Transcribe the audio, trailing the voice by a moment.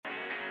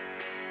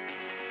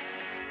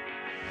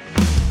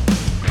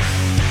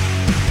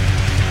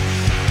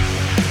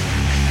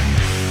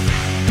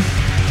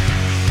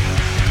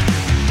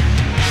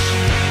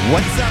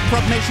What's up,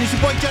 Prop Nation? It's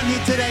your boy John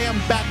here today. I'm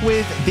back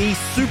with the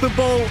Super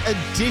Bowl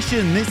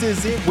edition. This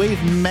is it.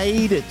 We've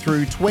made it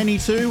through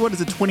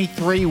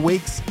 23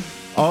 weeks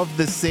of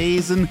the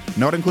season,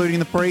 not including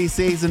the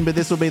preseason, but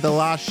this will be the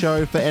last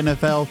show for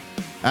NFL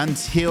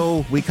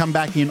until we come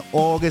back in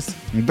August.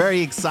 I'm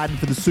very excited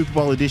for the Super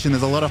Bowl edition.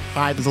 There's a lot of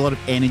hype. There's a lot of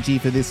energy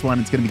for this one.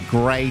 It's going to be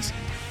great.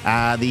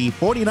 The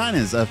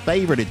 49ers are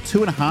favored at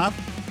 2.5,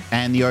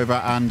 and the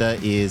over-under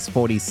is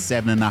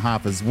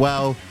 47.5 as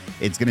well.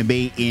 It's going to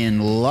be in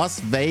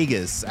Las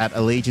Vegas at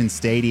Allegiant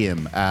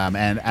Stadium.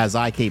 And as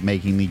I keep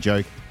making the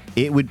joke,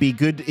 it would be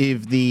good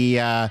if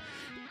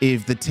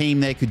the team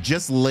there could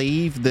just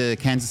leave the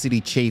Kansas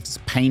City Chiefs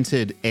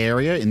painted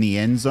area in the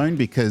end zone,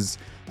 because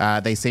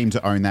they seem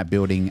to own that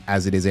building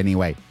as it is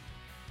anyway.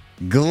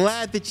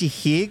 Glad that you're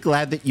here.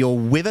 Glad that you're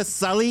with us.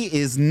 Sully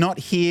is not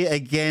here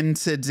again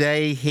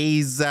today.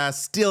 He's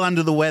still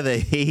under the weather.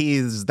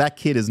 That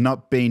kid has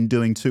not been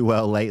doing too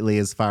well lately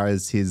as far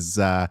as his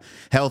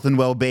health and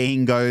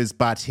well-being goes,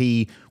 but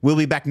he will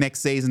be back next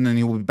season, and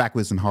he will be back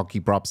with some hockey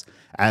props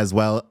as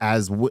well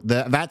as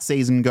that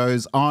season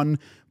goes on.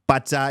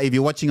 But if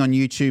you're watching on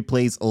YouTube,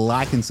 please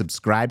like and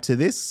subscribe to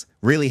this.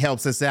 Really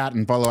helps us out,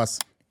 and follow us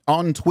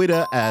on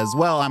Twitter as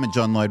well. I'm at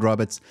John Lloyd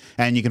Roberts,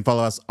 and you can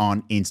follow us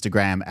on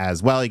Instagram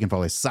as well. You can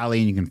follow Sully,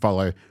 and you can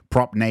follow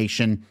Prop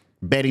Nation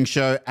Betting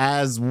Show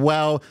as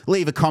well.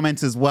 Leave a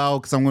comment as well,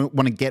 because I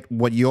want to get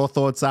what your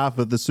thoughts are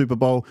for the Super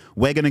Bowl.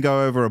 We're going to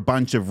go over a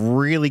bunch of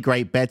really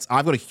great bets.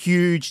 I've got a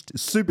huge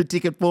super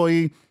ticket for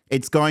you.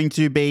 It's going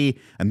to be,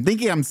 I'm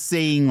thinking I'm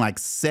seeing like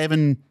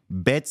 7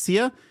 bets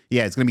here.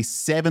 Yeah, it's going to be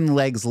 7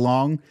 legs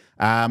long.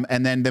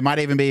 And then there might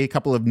even be a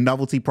couple of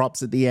novelty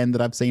props at the end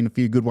that I've seen a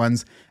few good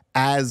ones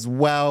as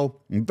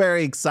well. I'm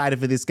very excited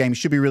for this game. It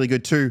should be really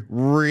good too.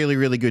 Really,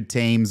 really good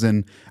teams.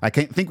 And I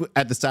think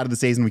at the start of the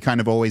season, we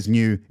kind of always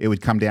knew it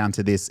would come down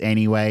to this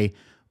anyway.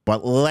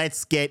 But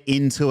let's get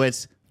into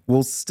it.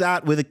 We'll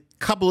start with a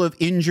couple of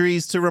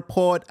injuries to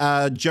report.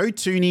 Joe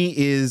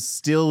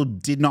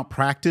Thuney did not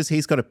practice.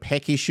 He's got a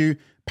pec issue.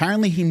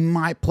 Apparently he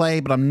might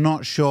play, but I'm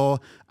not sure.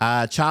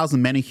 Charles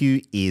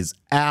Omenihu is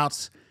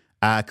out.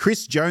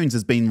 Chris Jones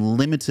has been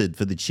limited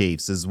for the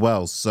Chiefs as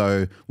well,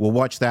 so we'll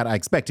watch that. I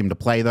expect him to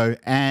play, though.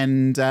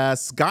 And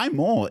Sky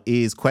Moore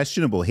is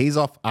questionable. He's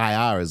off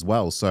IR as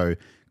well, so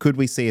could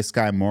we see a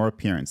Sky Moore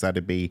appearance?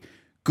 That'd be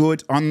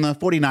good. On the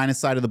 49ers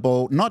side of the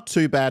ball, not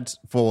too bad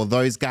for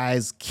those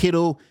guys.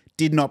 Kittle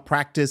did not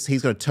practice.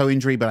 He's got a toe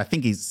injury, but I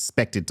think he's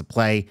expected to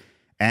play.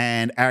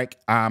 And Eric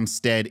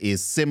Armstead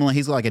is similar.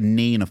 He's got like a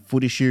knee and a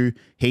foot issue.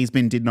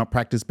 Did not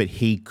practice, but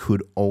he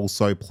could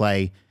also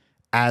play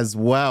as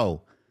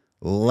well.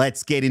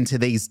 Let's get into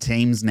these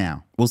teams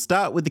now. We'll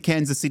start with the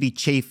Kansas City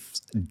Chiefs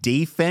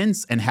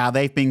defense and how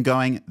they've been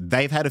going.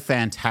 They've had a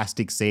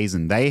fantastic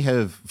season. They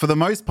have, for the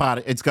most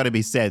part, it's got to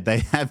be said, they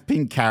have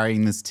been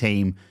carrying this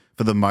team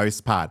for the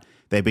most part.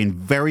 They've been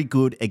very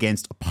good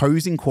against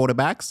opposing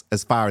quarterbacks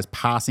as far as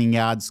passing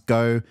yards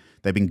go.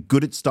 They've been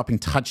good at stopping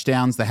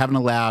touchdowns. They haven't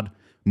allowed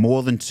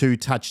more than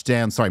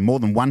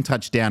one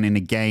touchdown in a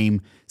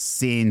game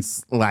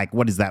since,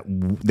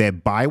 their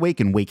bye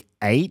week in week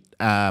 8,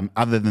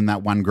 other than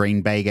that one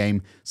Green Bay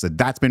game. So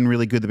that's been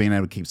really good. They've been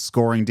able to keep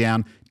scoring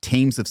down.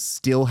 Teams have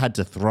still had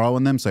to throw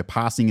on them, so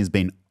passing has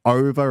been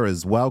over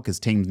as well,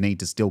 because teams need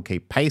to still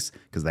keep pace,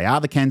 because they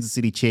are the Kansas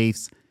City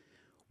Chiefs.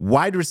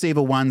 Wide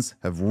receiver ones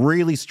have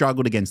really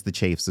struggled against the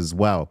Chiefs as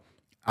well.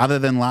 Other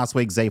than last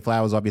week, Zay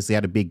Flowers obviously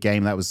had a big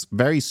game. That was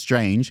very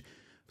strange.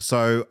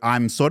 So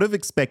I'm sort of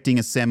expecting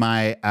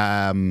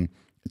a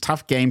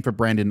tough game for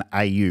Brandon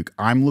Ayuk.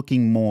 I'm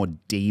looking more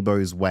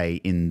Debo's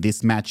way in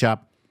this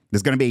matchup.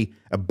 There's going to be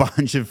a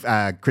bunch of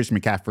Christian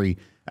McCaffrey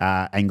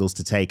angles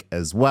to take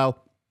as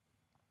well.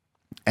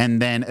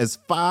 And then as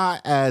far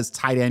as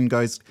tight end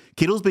goes,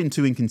 Kittle's been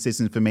too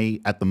inconsistent for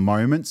me at the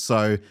moment.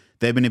 So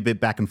they've been a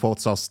bit back and forth.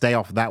 So I'll stay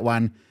off that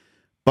one.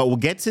 But we'll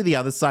get to the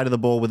other side of the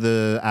ball with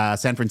the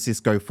San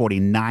Francisco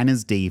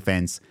 49ers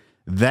defense.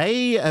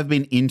 They have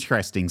been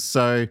interesting.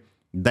 So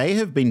they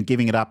have been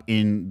giving it up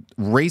in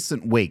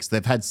recent weeks.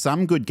 They've had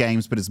some good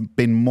games, but it's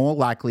been more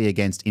likely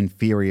against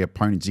inferior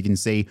opponents. You can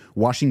see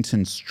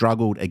Washington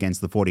struggled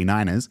against the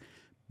 49ers,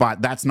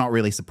 but that's not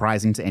really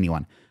surprising to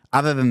anyone.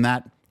 Other than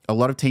that, a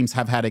lot of teams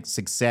have had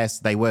success.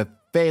 They were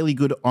fairly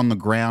good on the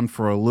ground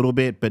for a little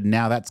bit, but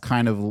now that's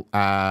kind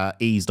of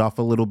eased off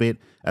a little bit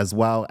as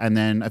well. And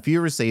then a few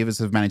receivers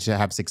have managed to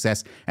have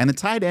success, and the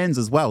tight ends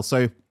as well.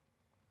 So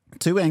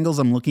 2 angles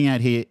I'm looking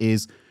at here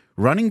is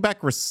running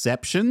back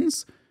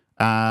receptions,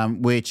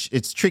 which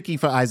it's tricky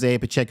for Isaiah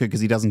Pacheco because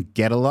he doesn't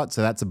get a lot,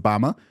 so that's a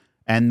bummer.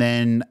 And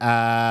then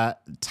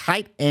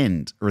tight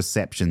end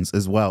receptions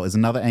as well is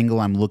another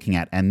angle I'm looking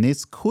at. And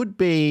this could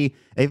be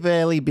a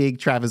fairly big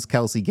Travis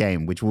Kelce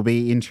game, which will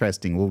be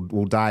interesting.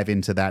 We'll dive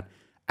into that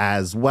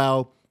as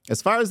well.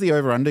 As far as the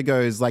over-under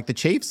goes, the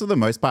Chiefs for the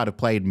most part have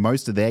played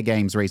most of their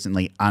games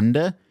recently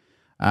under.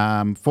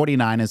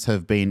 49ers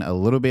have been a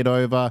little bit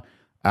over.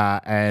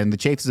 And the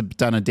Chiefs have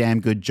done a damn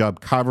good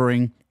job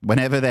covering.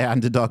 Whenever they're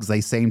underdogs,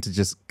 they seem to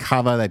just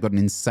cover. They've got an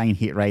insane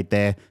hit rate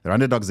there. They're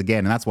underdogs again,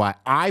 and that's why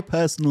I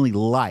personally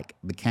like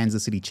the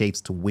Kansas City Chiefs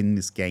to win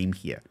this game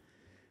here.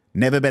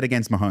 Never bet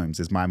against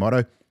Mahomes is my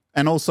motto.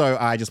 And also,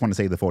 I just want to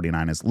see the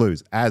 49ers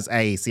lose as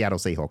a Seattle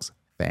Seahawks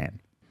fan.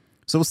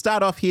 So we'll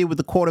start off here with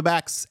the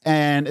quarterbacks.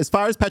 And as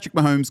far as Patrick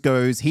Mahomes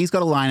goes, he's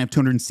got a line of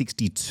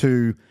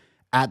 262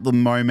 at the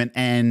moment,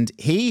 and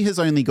he has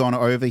only gone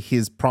over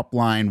his prop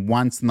line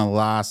once in the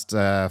last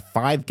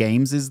 5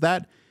 games, is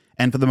that?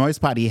 And for the most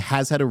part, he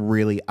has had a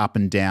really up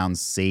and down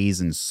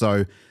season.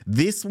 So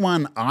this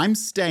one, I'm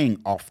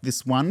staying off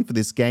this one for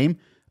this game.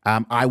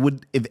 I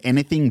would, if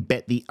anything,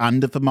 bet the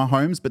under for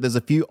Mahomes, but there's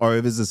a few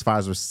overs as far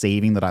as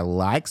receiving that I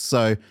like.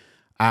 So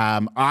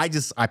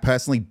I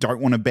personally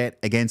don't want to bet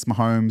against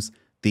Mahomes.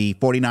 The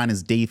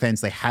 49ers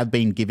defense, they have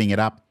been giving it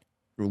up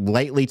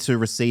lately to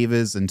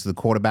receivers and to the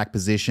quarterback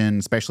position,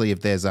 especially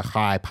if there's a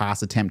high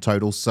pass attempt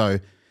total. So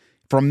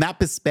from that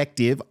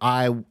perspective,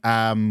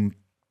 I'm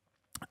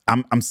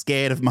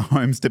scared of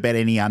Mahomes to bet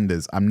any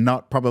unders. I'm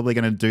not probably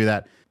going to do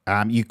that.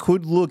 You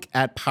could look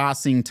at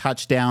passing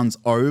touchdowns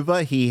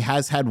over. He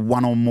has had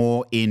one or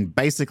more in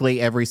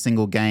basically every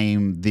single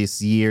game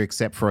this year,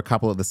 except for a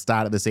couple at the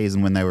start of the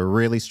season when they were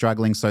really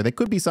struggling. So there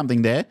could be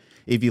something there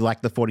if you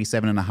like the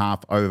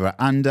 47.5 over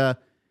under.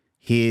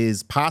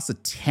 His pass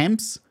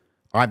attempts,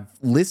 I've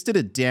listed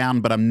it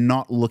down, but I'm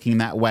not looking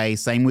that way.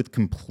 Same with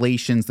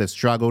completions. They've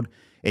struggled.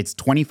 It's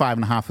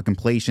 25.5 for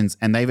completions,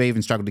 and they've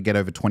even struggled to get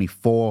over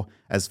 24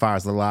 as far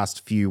as the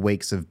last few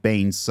weeks have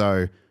been.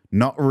 So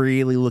not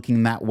really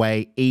looking that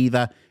way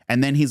either.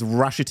 And then his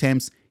rush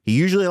attempts, he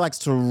usually likes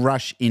to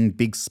rush in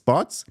big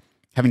spots.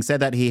 Having said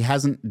that, he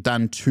hasn't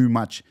done too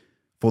much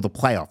for the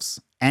playoffs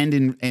and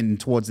in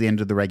towards the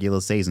end of the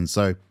regular season.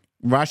 So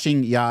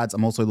rushing yards,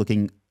 I'm also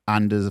looking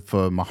under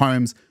for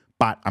Mahomes,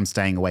 but I'm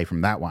staying away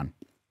from that one.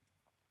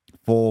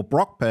 For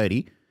Brock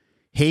Purdy,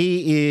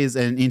 he is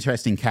an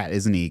interesting cat,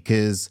 isn't he?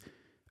 Because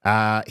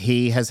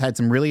he has had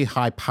some really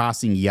high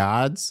passing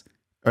yards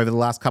over the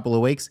last couple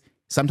of weeks.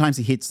 Sometimes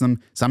he hits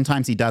them,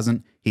 sometimes he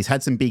doesn't. He's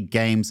had some big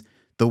games.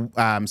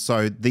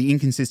 So the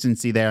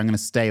inconsistency there, I'm going to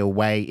stay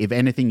away. If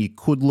anything, you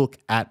could look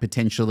at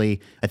potentially,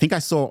 I think I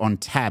saw on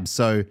Tab.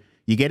 So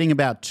you're getting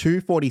about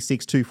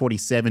 246,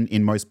 247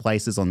 in most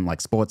places on like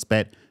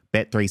Sportsbet,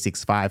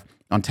 Bet365.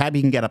 On Tab,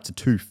 you can get up to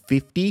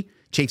 250.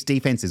 Chiefs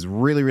defense is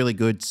really, really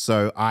good.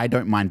 So I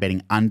don't mind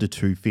betting under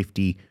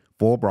 250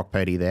 for Brock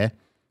Purdy there.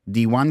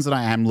 The ones that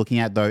I am looking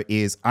at though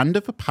is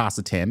under for pass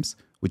attempts,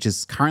 which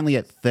is currently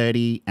at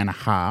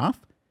 30.5.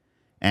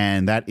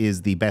 And that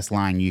is the best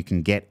line you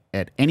can get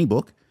at any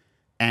book.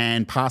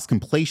 And pass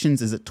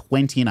completions is at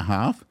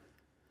 20.5.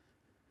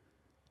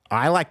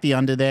 I like the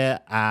under there.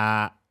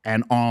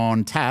 And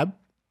on Tab,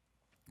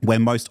 where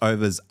most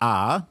overs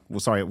are,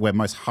 where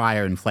most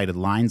higher inflated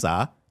lines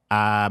are,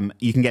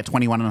 you can get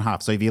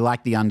 21.5. So if you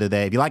like the under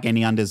there, if you like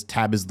any unders,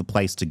 Tab is the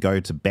place to go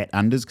to bet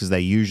unders because they're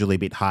usually a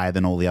bit higher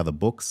than all the other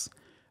books.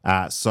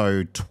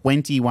 So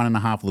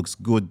 21.5 looks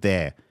good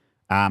there.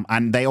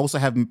 And they also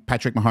have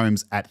Patrick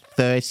Mahomes at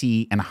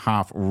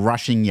 30.5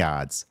 rushing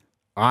yards.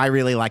 I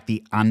really like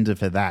the under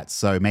for that.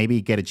 So maybe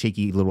get a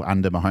cheeky little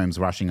under Mahomes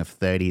rushing of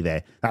 30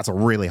 there. That's a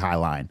really high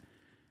line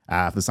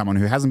for someone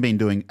who hasn't been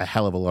doing a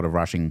hell of a lot of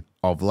rushing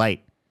of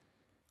late.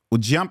 We'll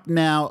jump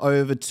now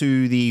over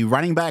to the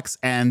running backs,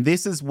 and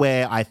this is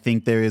where I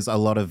think there is a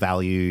lot of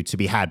value to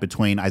be had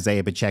between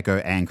Isaiah Pacheco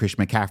and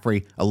Christian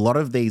McCaffrey. A lot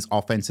of these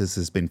offenses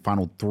has been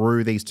funneled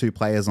through these two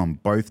players on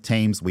both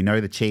teams. We know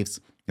the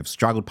Chiefs have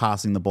struggled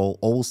passing the ball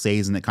all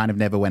season. It kind of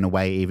never went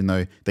away, even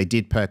though they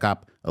did perk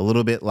up a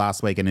little bit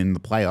last week and in the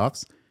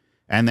playoffs.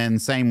 And then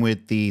same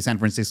with the San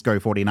Francisco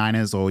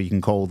 49ers, or you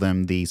can call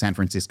them the San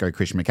Francisco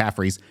Christian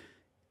McCaffreys.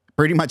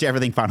 Pretty much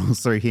everything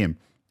funnels through him.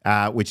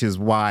 Which is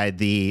why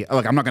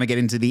I'm not going to get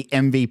into the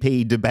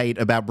MVP debate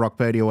about Brock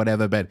Purdy or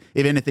whatever, but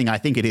if anything, I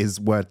think it is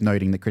worth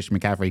noting that Christian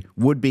McCaffrey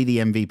would be the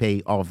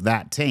MVP of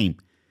that team.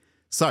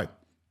 So,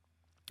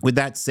 with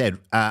that said,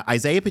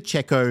 Isaiah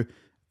Pacheco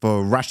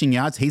for rushing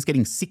yards, he's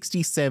getting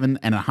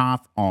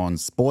 67.5 on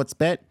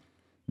Sportsbet.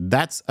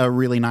 That's a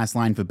really nice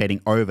line for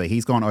betting over.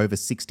 He's gone over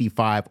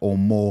 65 or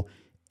more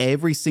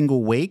every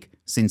single week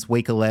since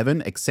week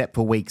 11, except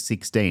for week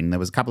 16. There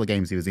was a couple of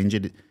games he was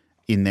injured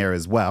in there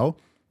as well.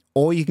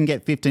 Or you can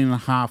get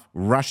 15.5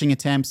 rushing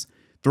attempts.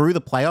 Through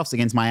the playoffs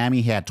against Miami,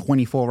 he had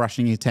 24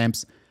 rushing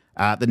attempts.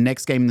 The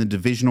next game in the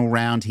divisional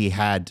round, he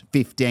had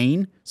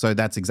 15. So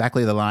that's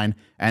exactly the line.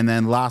 And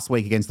then last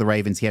week against the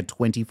Ravens, he had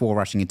 24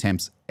 rushing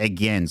attempts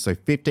again. So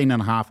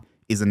 15.5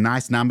 is a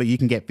nice number. You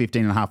can get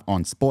 15.5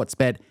 on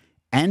Sportsbet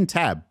and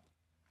Tab.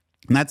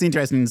 And that's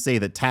interesting to see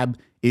that Tab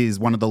is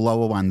one of the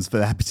lower ones for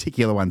that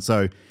particular one.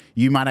 So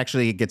you might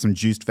actually get some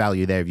juiced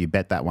value there if you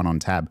bet that one on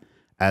Tab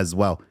as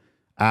well.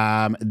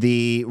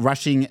 The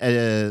rushing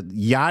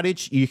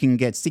yardage, you can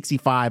get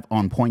 65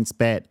 on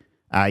PointsBet.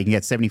 You can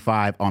get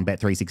 75 on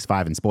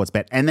Bet365 and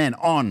Sportsbet. And then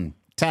on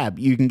Tab,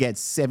 you can get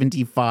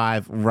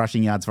 75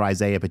 rushing yards for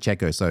Isaiah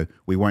Pacheco. So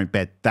we won't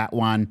bet that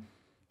one.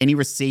 Any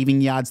receiving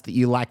yards that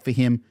you like for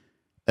him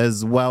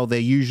as well. They're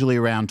usually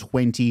around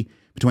 20,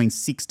 between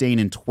 16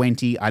 and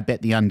 20. I'd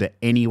bet the under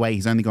anyway.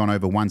 He's only gone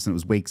over once, and it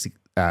was week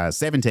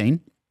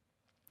 17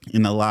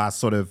 in the last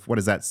sort of,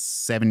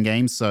 7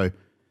 games. So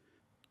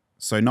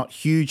not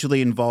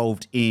hugely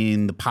involved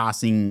in the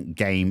passing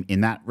game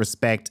in that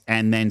respect.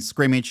 And then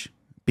scrimmage,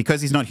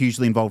 because he's not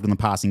hugely involved in the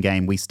passing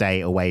game, we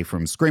stay away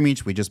from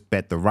scrimmage. We just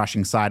bet the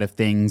rushing side of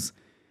things.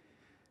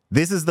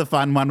 This is the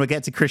fun one. We'll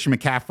get to Christian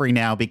McCaffrey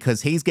now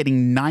because he's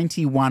getting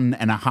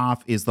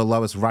 91.5 is the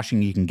lowest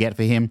rushing you can get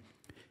for him.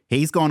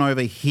 He's gone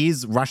over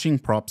his rushing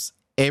props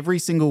every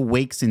single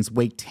week since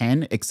week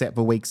 10, except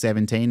for week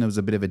 17. It was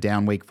a bit of a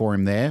down week for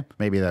him there.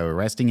 Maybe they were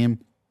resting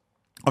him.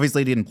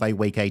 Obviously didn't play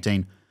week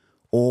 18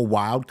 or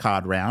wild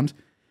card round,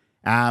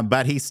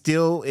 but it's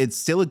still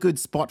a good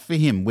spot for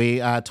him. We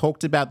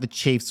talked about the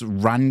Chiefs'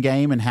 run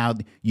game and how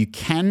you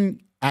can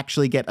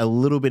actually get a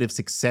little bit of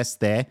success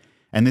there.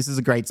 And this is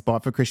a great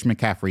spot for Christian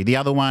McCaffrey. The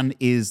other one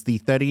is the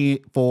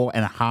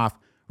 34.5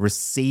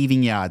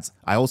 receiving yards.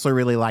 I also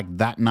really like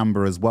that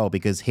number as well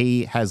because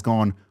he has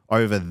gone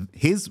over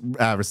his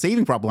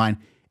receiving prop line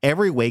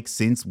every week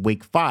since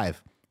week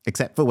 5,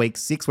 except for week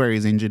 6 where he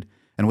was injured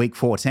and week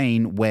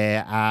 14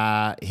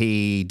 where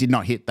he did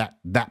not hit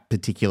that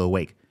particular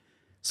week.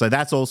 So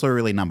that's also a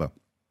really number.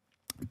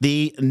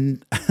 The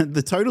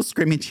total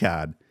scrimmage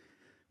yard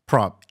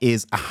prop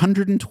is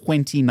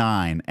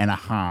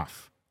 129.5.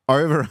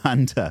 Over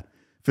under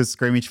for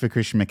scrimmage for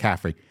Christian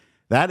McCaffrey.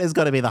 That has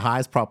got to be the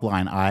highest prop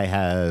line I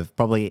have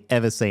probably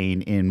ever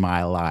seen in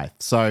my life.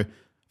 So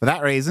for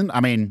that reason,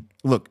 I mean,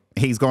 look,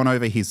 he's gone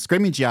over his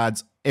scrimmage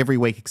yards every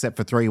week except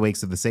for 3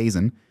 weeks of the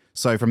season.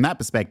 So from that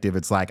perspective,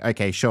 it's like,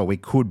 okay, sure, we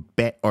could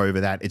bet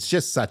over that. It's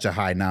just such a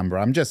high number.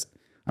 I'm just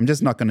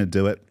not going to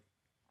do it.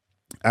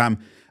 A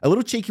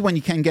little cheeky one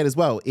you can get as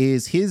well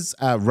is his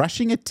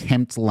rushing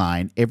attempt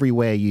line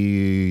everywhere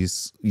you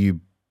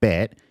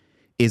bet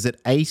is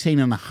at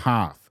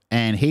 18.5.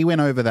 And he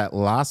went over that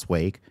last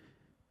week.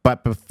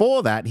 But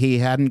before that, he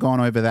hadn't gone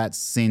over that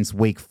since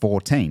week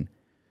 14.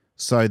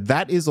 So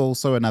that is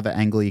also another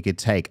angle you could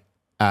take.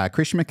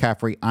 Christian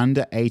McCaffrey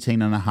under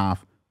 18.5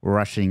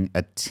 rushing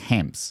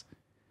attempts.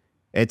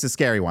 It's a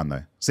scary one,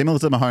 though. Similar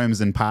to Mahomes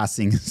and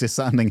passing, it's just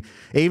something,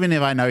 even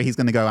if I know he's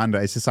going to go under,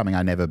 it's just something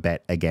I never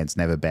bet against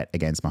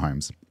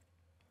Mahomes.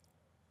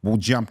 We'll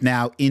jump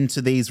now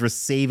into these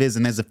receivers,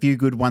 and there's a few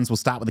good ones. We'll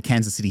start with the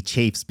Kansas City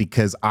Chiefs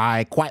because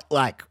I quite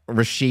like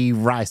Rashee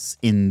Rice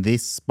in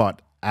this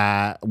spot.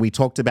 We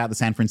talked about the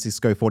San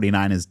Francisco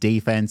 49ers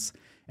defense,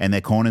 and their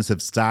corners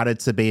have started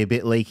to be a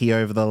bit leaky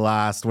over the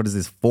last,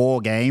 4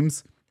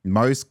 games.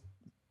 Most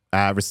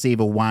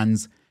receiver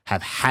ones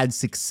have had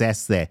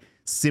success there,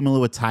 similar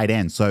with tight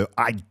end. So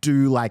I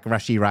do like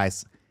Rashee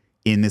Rice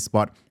in this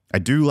spot. I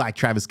do like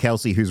Travis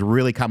Kelce, who's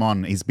really come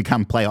on. He's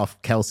become playoff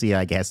Kelce,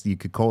 I guess you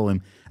could call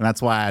him. And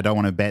that's why I don't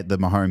want to bet the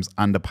Mahomes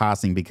under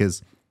passing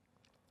because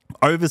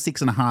over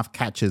 6.5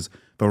 catches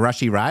for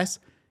Rashee Rice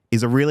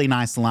is a really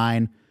nice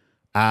line.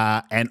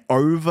 And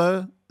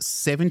over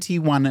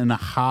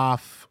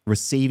 71.5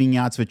 receiving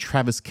yards for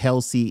Travis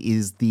Kelce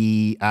is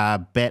the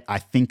bet I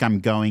think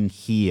I'm going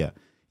here.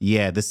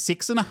 Yeah, the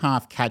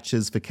 6.5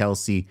 catches for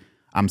Kelce,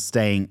 I'm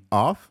staying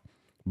off.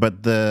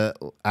 But the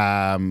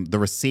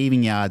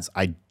receiving yards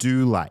I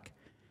do like.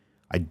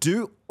 I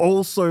do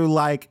also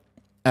like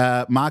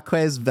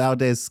Marquez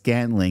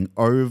Valdes-Scantling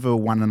over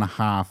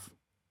 1.5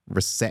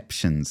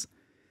 receptions.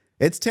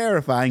 It's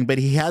terrifying, but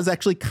he has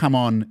actually come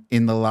on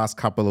in the last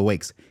couple of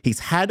weeks.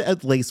 He's had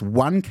at least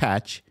 1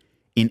 catch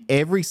in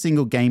every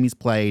single game he's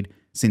played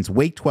since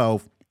week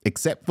 12,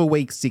 except for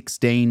week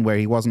 16 where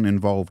he wasn't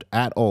involved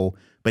at all.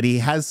 But he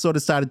has sort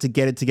of started to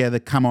get it together.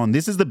 Come on,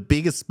 this is the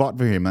biggest spot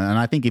for him. And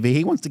I think if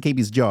he wants to keep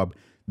his job,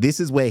 this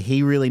is where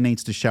he really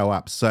needs to show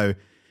up. So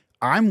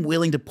I'm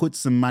willing to put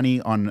some money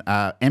on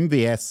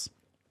MVS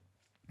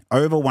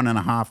over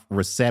 1.5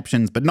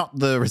 receptions, but not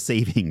the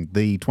receiving,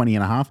 the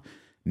 20.5.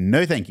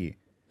 No, thank you.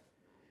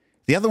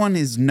 The other one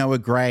is Noah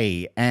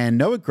Gray. And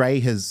Noah Gray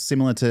has,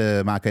 similar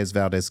to Marquez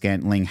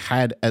Valdes-Scantling,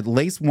 had at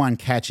least 1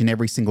 catch in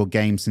every single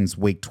game since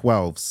week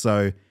 12.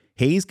 So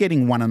he's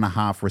getting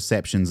 1.5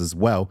 receptions as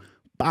well.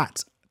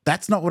 But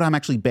that's not what I'm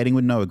actually betting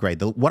with Noah Gray.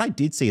 What I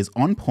did see is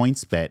on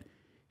PointsBet,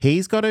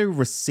 he's got a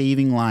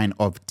receiving line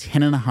of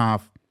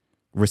 10.5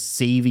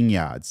 receiving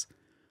yards.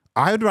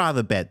 I would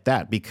rather bet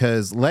that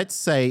because let's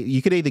say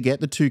you could either get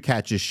the 2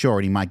 catches, sure,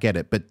 and he might get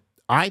it. But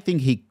I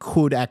think he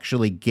could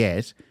actually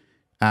get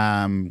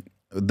the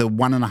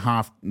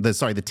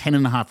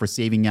 10.5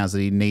 receiving yards that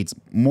he needs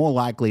more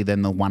likely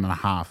than the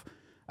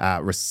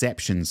 1.5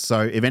 receptions. So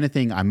if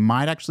anything, I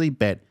might actually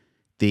bet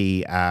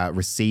the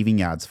receiving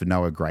yards for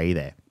Noah Gray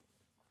there.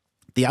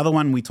 The other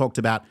one we talked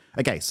about,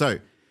 okay, so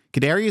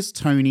Kadarius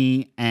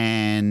Toney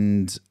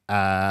and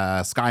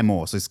Sky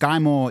Moore. So Sky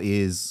Moore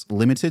is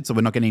limited, so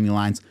we're not getting any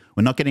lines.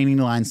 We're not getting any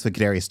lines for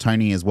Kadarius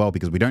Toney as well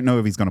because we don't know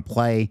if he's going to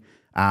play.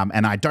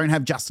 And I don't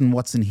have Justin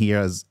Watson here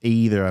as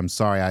either. I'm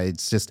sorry.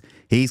 It's just,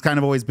 he's kind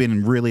of always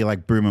been really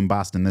like boom and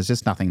bust, and there's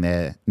just nothing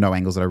there, no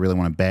angles that I really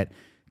want to bet.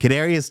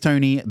 Kadarius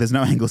Toney, there's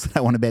no angles that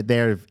I want to bet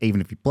there,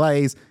 even if he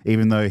plays,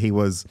 even though he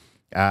was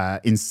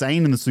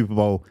insane in the Super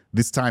Bowl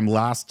this time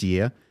last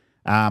year.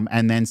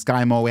 And then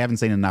Sky Moore, we haven't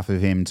seen enough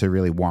of him to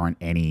really warrant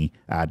any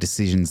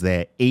decisions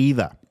there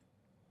either.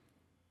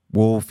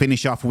 We'll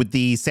finish off with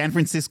the San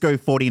Francisco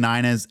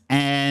 49ers,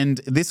 and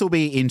this will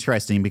be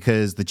interesting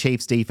because the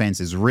Chiefs' defense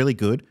is really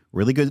good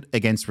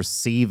against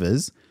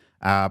receivers.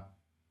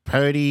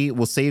 Purdy,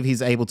 we'll see if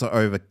he's able to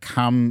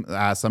overcome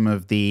some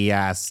of the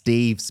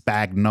Steve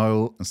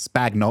Spagnuolo,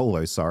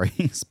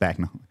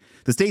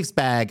 the Steve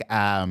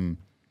Spag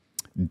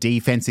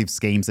defensive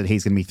schemes that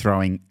he's going to be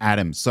throwing at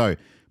him. So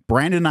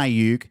Brandon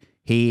Ayuk,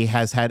 he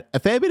has had a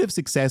fair bit of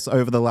success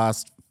over the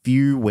last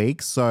few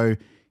weeks. So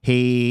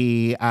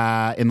he,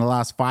 in the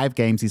last 5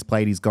 games he's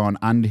played, he's gone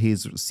under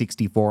his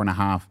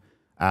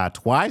 64.5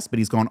 twice, but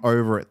he's gone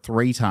over it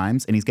 3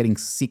 times, and he's getting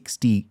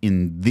 60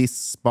 in this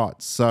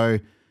spot. So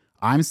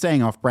I'm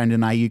staying off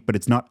Brandon Ayuk, but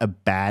it's not a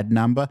bad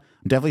number.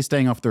 I'm definitely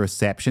staying off the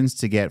receptions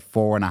to get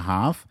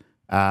 4.5.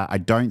 I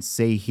don't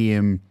see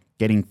him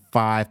getting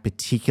 5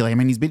 particularly. I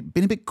mean, he's been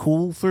a bit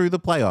cool through the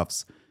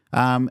playoffs.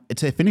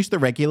 To finish the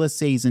regular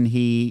season,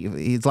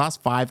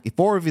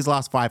 four of his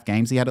last 5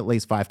 games, he had at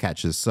least 5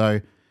 catches.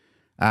 So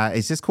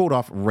it's just called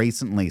off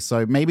recently.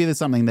 So maybe there's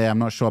something there. I'm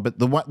not sure. But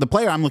the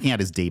player I'm looking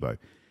at is Debo.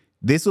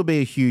 This will be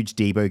a huge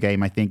Debo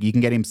game, I think. You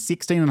can get him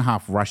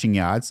 16.5 rushing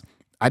yards.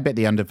 I'd bet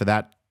the under for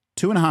that.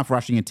 2.5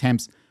 rushing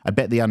attempts. I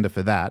bet the under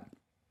for that.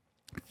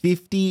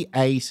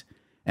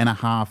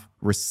 58.5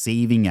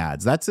 receiving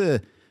yards. It's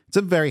a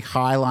very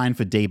high line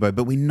for Debo,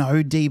 but we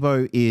know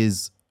Debo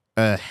is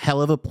a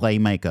hell of a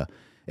playmaker.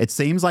 It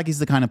seems like he's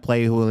the kind of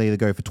player who will either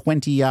go for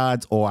 20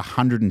 yards or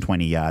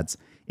 120 yards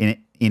in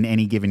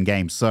any given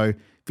game. So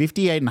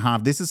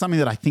 58.5, this is something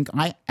that I think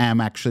I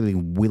am actually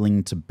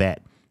willing to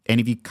bet.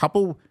 And if you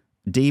couple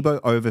Debo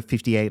over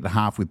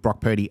 58.5 with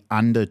Brock Purdy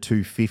under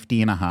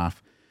 250.5,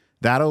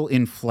 that'll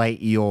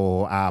inflate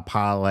your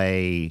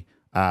parlay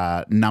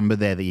number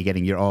there that you're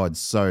getting your odds.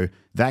 So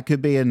that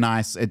could be a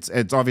nice,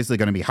 it's obviously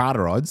going to be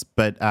harder odds,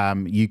 but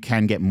you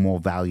can get more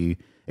value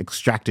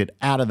extracted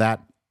out of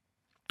that.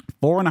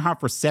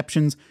 4.5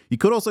 receptions. You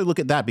could also look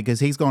at that because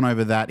he's gone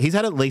over that. He's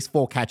had at least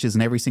 4 catches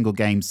in every single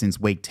game since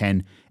week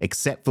 10,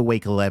 except for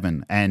week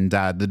 11 and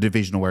the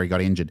divisional where he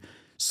got injured.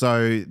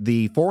 So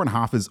the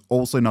 4.5 is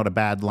also not a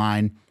bad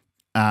line.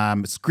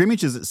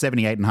 Scrimmage is at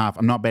 78.5.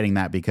 I'm not betting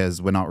that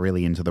because we're not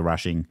really into the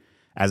rushing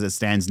as it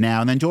stands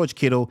now. And then George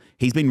Kittle,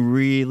 he's been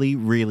really,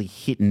 really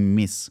hit and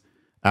miss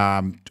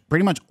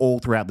pretty much all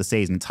throughout the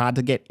season. It's hard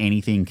to get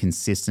anything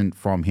consistent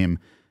from him.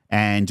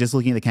 And just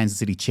looking at the Kansas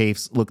City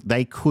Chiefs, look,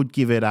 they could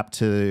give it up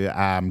to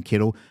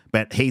Kittle,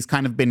 but he's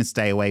kind of been a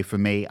stay away for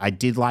me. I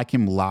did like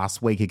him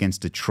last week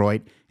against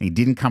Detroit, and he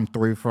didn't come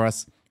through for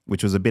us,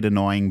 which was a bit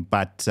annoying.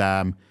 But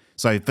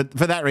so for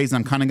that reason,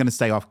 I'm kind of going to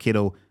stay off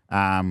Kittle,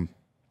 even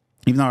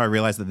though I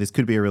realize that this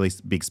could be a really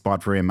big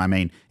spot for him. I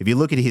mean, if you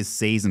look at his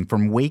season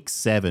from week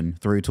 7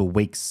 through to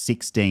week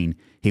 16,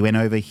 he went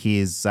over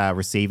his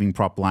receiving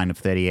prop line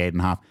of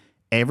 38.5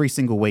 every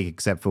single week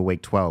except for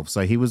week 12.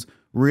 So he was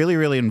really,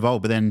 really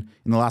involved. But then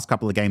in the last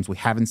couple of games, we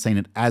haven't seen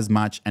it as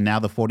much. And now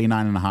the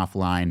 49.5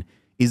 line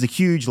is a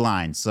huge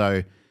line.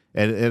 So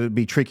it'll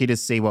be tricky to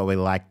see what we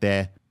like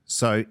there.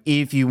 So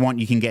if you want,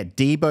 you can get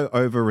Debo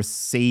over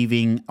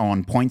receiving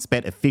on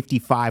PointsBet at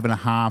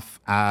 55.5.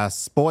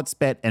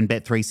 SportsBet and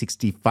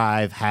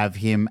Bet365 have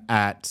him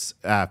at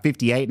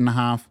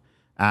 58.5.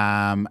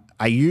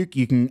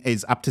 Ayuk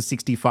is up to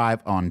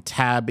 65 on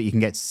Tab, but you can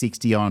get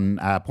 60 on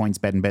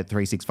PointsBet and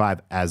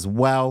Bet365 as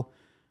well.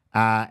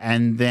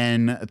 And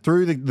then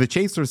through the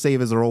Chiefs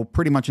receivers are all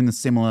pretty much in the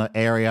similar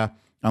area,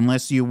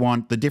 unless you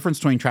want the difference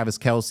between Travis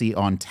Kelce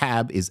on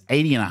Tab is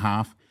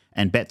 80.5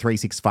 and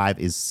Bet365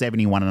 is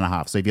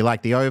 71.5. So if you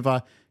like the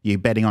over, you're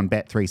betting on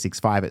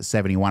Bet365 at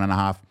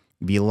 71.5.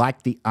 If you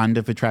like the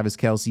under for Travis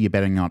Kelce, you're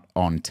betting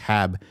on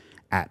Tab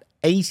at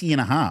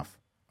 80.5.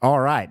 All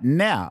right.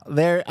 Now,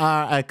 there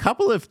are a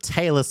couple of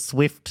Taylor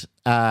Swift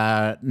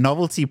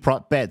novelty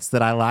prop bets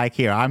that I like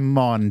here. I'm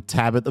on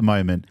Tab at the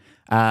moment,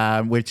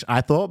 which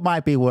I thought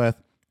might be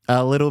worth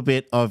a little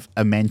bit of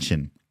a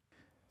mention.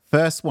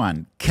 First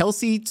one,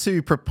 Kelce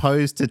to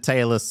propose to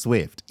Taylor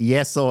Swift.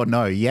 Yes or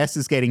no? Yes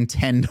is getting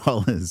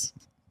 $10.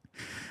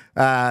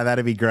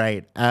 That'd be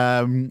great.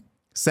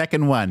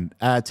 Second one,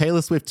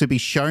 Taylor Swift to be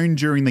shown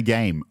during the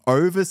game.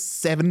 Over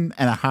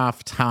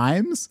 7.5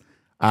 times.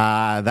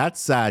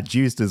 That's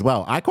juiced as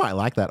well. I quite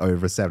like that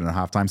over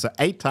 7.5 times. So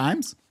 8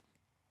 times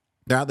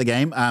throughout the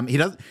game.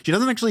 She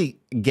doesn't actually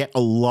get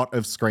a lot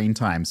of screen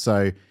time.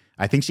 So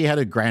I think she had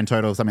a grand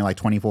total of something like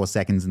 24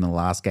 seconds in the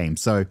last game.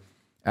 So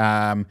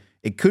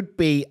it could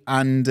be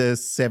under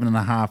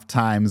 7.5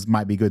 times,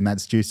 might be good. And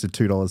that's juiced to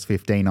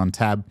 $2.15 on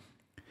Tab.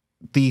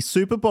 The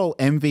Super Bowl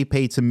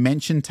MVP to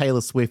mention Taylor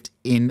Swift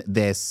in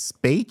their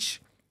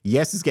speech.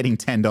 Yes is getting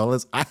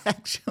 $10. I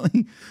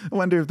actually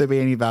wonder if there'd be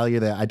any value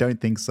there. I don't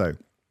think so.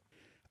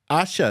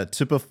 Usher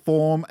to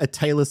perform a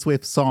Taylor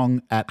Swift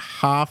song at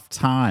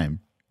halftime.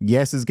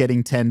 Yes is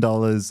getting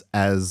 $10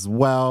 as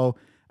well.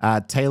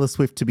 Taylor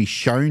Swift to be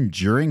shown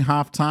during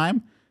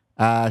halftime.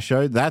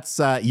 show. That's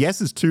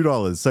Yes is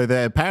 $2. So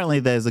apparently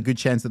there's a good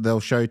chance that they'll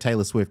show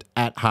Taylor Swift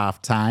at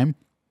halftime.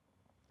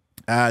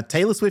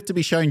 Taylor Swift to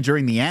be shown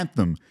during the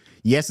anthem.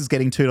 Yes is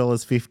getting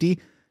 $2.50.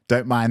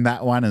 Don't mind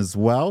that one as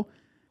well.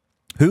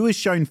 Who is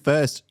shown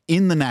first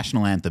in the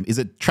national anthem? Is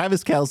it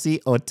Travis Kelce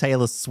or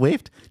Taylor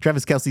Swift?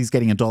 Travis Kelce's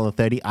getting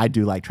 $1.30. I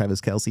do like Travis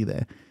Kelce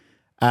there.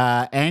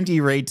 Andy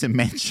Reid to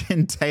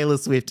mention Taylor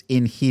Swift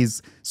in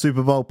his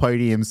Super Bowl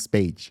podium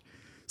speech.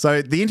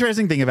 So the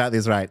interesting thing about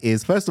this, right,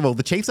 is first of all,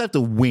 the Chiefs have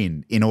to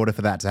win in order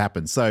for that to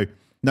happen. So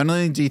not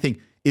only do you think,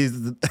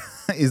 is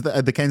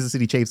the Kansas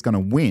City Chiefs going to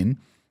win,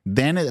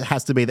 then it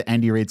has to be that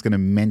Andy Reid's going to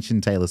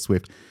mention Taylor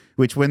Swift,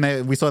 which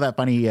when we saw that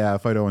funny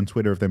photo on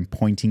Twitter of them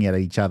pointing at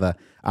each other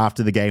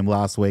after the game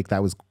last week,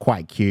 that was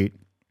quite cute.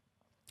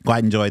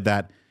 Quite enjoyed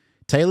that.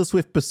 Taylor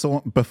Swift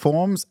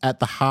performs at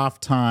the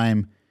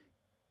halftime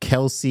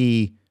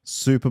Kelce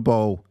Super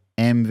Bowl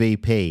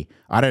MVP.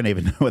 I don't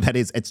even know what that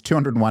is. It's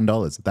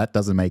 $201. That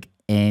doesn't make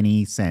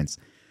any sense.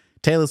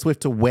 Taylor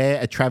Swift to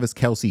wear a Travis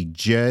Kelce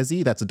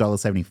jersey. That's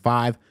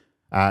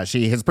 $1.75.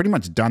 She has pretty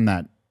much done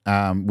that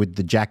with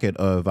the jacket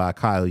of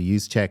Kyle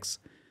Juszczyk's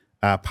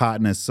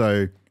partner.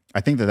 So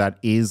I think that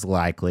is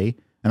likely.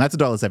 And that's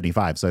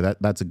 $1.75. So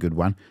that's a good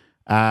one.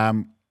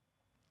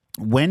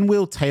 When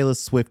will Taylor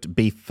Swift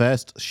be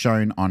first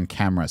shown on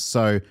camera?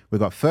 So we've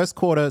got first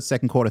quarter,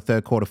 second quarter,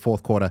 third quarter,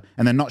 fourth quarter,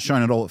 and then not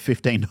shown at all at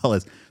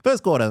 $15.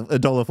 First quarter,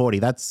 $1.40.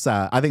 That's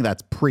I think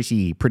that's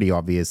pretty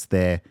obvious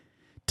there.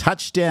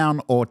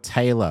 Touchdown or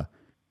Taylor?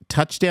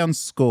 Touchdown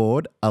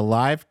scored, a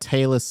live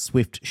Taylor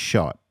Swift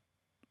shot.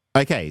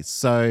 Okay,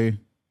 so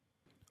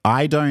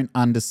I don't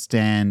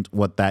understand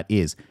what that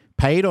is.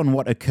 Paid on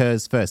what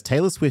occurs first.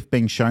 Taylor Swift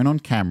being shown on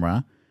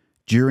camera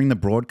during the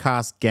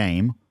broadcast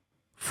game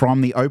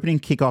from the opening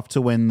kickoff to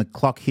when the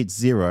clock hits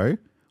 0,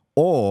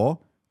 or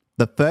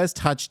the first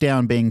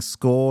touchdown being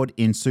scored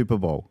in Super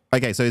Bowl.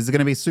 Okay, so is it going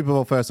to be Super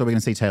Bowl first, or are we going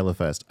to see Taylor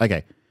first?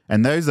 Okay,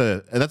 and that's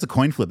a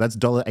coin flip. That's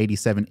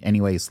 $1.87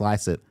 any way you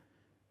slice it.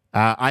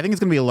 I think it's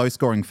going to be a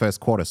low-scoring first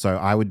quarter, so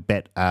I would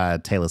bet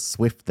Taylor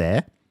Swift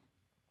there.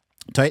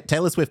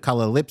 Taylor Swift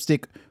color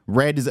lipstick.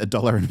 Red is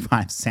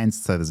 $1.05,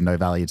 so there's no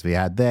value to be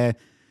had there.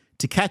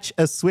 To catch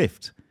a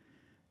Swift.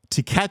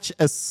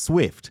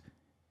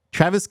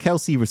 Travis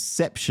Kelce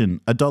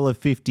reception,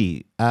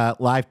 $1.50.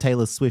 Live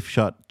Taylor Swift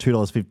shot,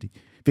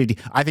 $2.50.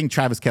 I think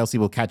Travis Kelce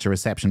will catch a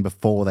reception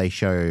before they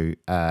show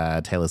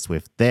Taylor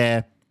Swift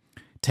there.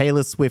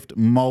 Taylor Swift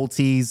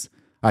multis.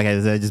 Okay,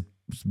 they're just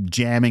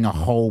jamming a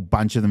whole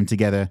bunch of them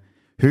together.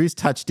 Whose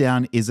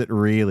touchdown is it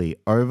really?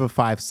 Over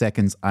 5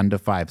 seconds, under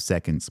 5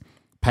 seconds.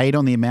 Paid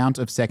on the amount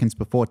of seconds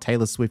before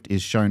Taylor Swift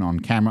is shown on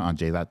camera. Oh,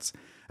 gee, that's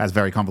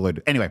very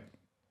convoluted. Anyway.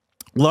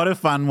 A lot of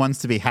fun ones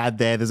to be had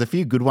there. There's a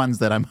few good ones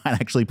that I might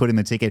actually put in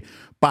the ticket.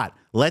 But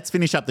let's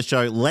finish up the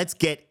show. Let's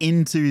get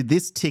into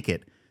this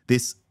ticket,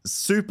 this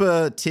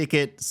super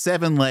ticket,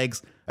 7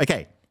 legs.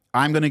 Okay,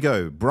 I'm going to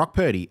go Brock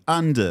Purdy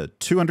under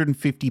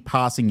 250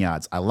 passing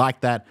yards. I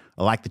like that.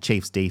 I like the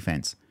Chiefs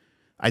defense.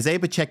 Isaiah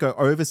Pacheco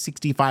over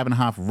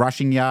 65.5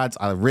 rushing yards.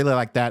 I really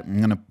like that. I'm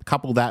going to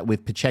couple that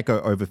with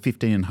Pacheco over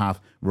 15.5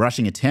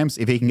 rushing attempts.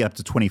 If he can get up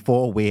to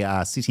 24, we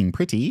are sitting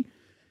pretty.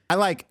 I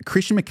like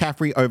Christian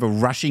McCaffrey over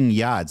rushing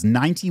yards.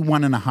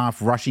 91.5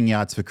 rushing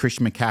yards for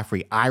Christian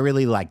McCaffrey. I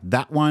really like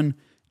that one.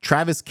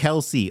 Travis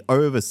Kelce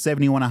over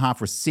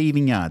 71.5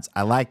 receiving yards.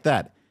 I like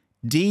that.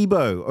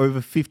 Debo over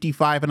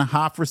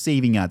 55.5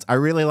 receiving yards. I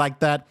really like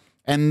that.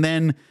 And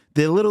then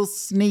the little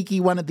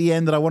sneaky one at the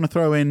end that I want to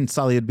throw in,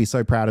 Sully would be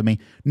so proud of me.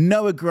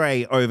 Noah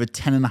Gray over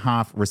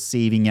 10.5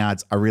 receiving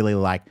yards. I really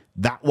like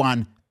that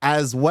one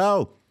as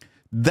well.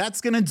 That's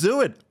going to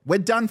do it. We're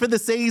done for the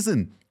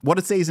season. What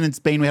a season it's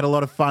been. We had a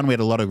lot of fun. We had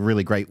a lot of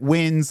really great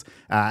wins.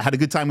 Had a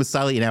good time with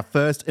Sully in our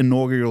first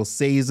inaugural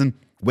season.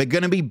 We're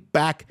going to be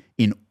back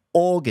in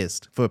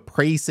August for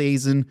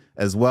preseason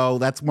as well.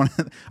 That's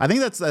I think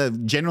that's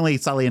generally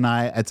Sully and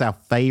I, it's our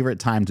favorite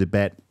time to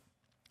bet.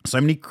 So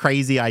many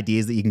crazy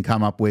ideas that you can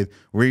come up with.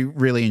 We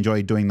really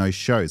enjoy doing those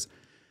shows.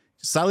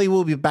 Sully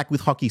will be back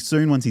with hockey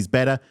soon once he's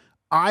better.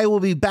 I will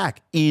be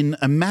back in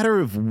a matter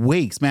of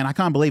weeks. Man, I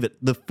can't believe it.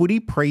 The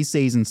footy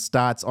preseason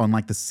starts on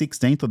like the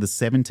 16th or the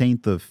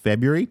 17th of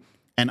February,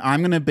 and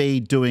I'm going to be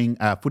doing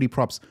footy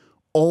props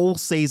all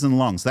season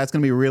long. So that's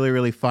going to be really,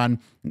 really fun.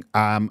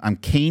 I'm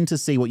keen to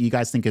see what you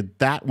guys think of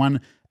that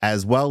one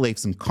as well. Leave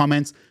some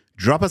comments.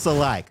 Drop us a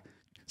like.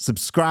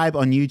 Subscribe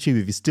on YouTube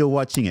if you're still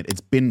watching it.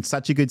 It's been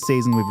such a good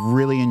season. We've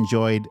really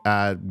enjoyed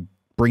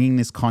bringing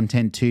this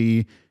content to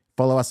you.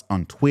 Follow us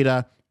on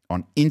Twitter,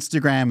 on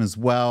Instagram as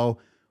well.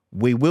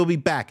 We will be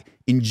back.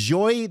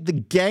 Enjoy the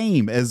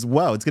game as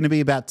well. It's going to be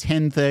about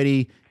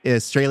 10:30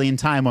 Australian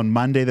time on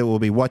Monday that we'll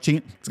be watching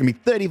it. It's going to be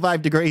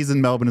 35 degrees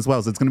in Melbourne as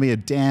well, so it's going to be a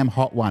damn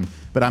hot one.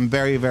 But I'm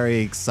very, very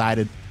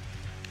excited.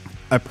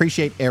 I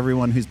appreciate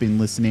everyone who's been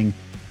listening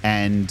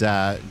and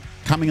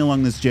coming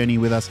along this journey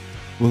with us.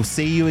 We'll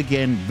see you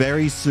again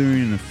very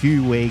soon in a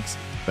few weeks.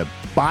 But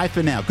bye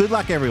for now. Good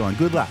luck, everyone.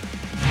 Good luck.